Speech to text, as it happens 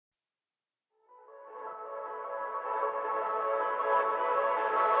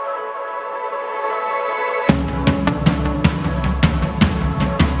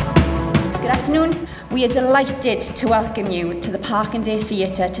We are delighted to welcome you to the Park and Day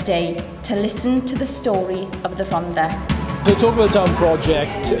Theatre today to listen to the story of the Rhondda. The Talk of the Town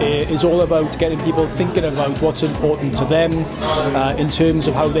project is all about getting people thinking about what's important to them in terms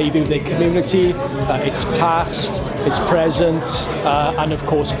of how they view their community, its past, its present, and of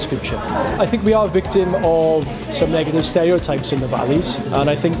course its future. I think we are a victim of some negative stereotypes in the valleys,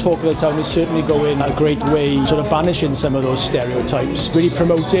 and I think Talk of the Town is certainly going a great way sort of banishing some of those stereotypes, really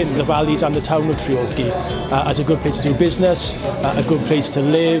promoting the valleys and the town of Treorchy as a good place to do business, a good place to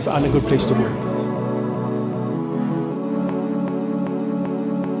live, and a good place to work.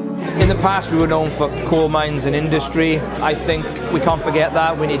 In the past we were known for coal mines and industry. I think we can't forget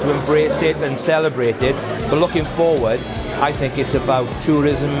that. We need to embrace it and celebrate it. But looking forward, I think it's about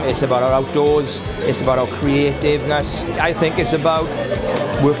tourism, it's about our outdoors, it's about our creativeness. I think it's about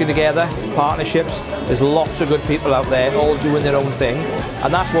working together, partnerships. There's lots of good people out there all doing their own thing.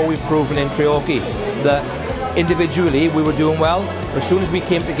 And that's what we've proven in Treorchy, that individually we were doing well. But as soon as we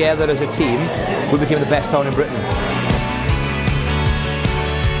came together as a team, we became the best town in Britain.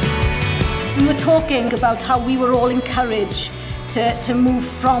 We were talking about how we were all encouraged to move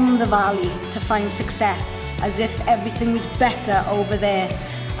from the valley to find success, as if everything was better over there,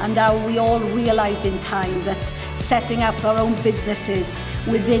 and how we all realised in time that setting up our own businesses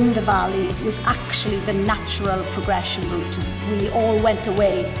within the valley was actually the natural progression route. We all went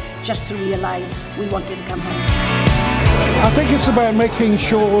away just to realise we wanted to come home. I think it's about making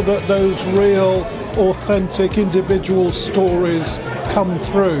sure that those real, authentic, individual stories come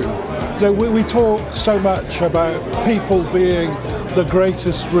through. We talk so much about people being the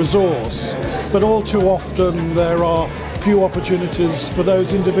greatest resource, but all too often there are few opportunities for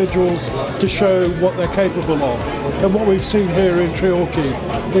those individuals to show what they're capable of. And what we've seen here in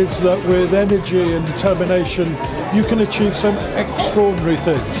Treorchy is that with energy and determination, you can achieve some extraordinary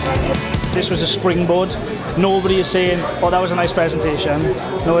things. This was a springboard. Nobody is saying, oh, that was a nice presentation.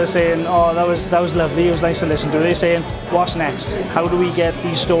 Nobody's saying, oh, that was lovely, it was nice to listen to. They're saying, what's next? How do we get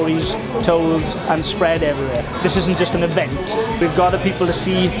these stories told and spread everywhere? This isn't just an event. We've got the people to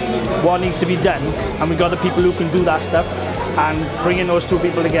see what needs to be done, and we've got the people who can do that stuff, and bringing those two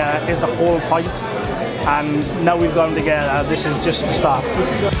people together is the whole point. And now we've got them together, this is just the start.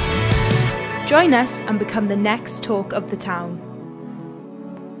 Join us and become the next talk of the town.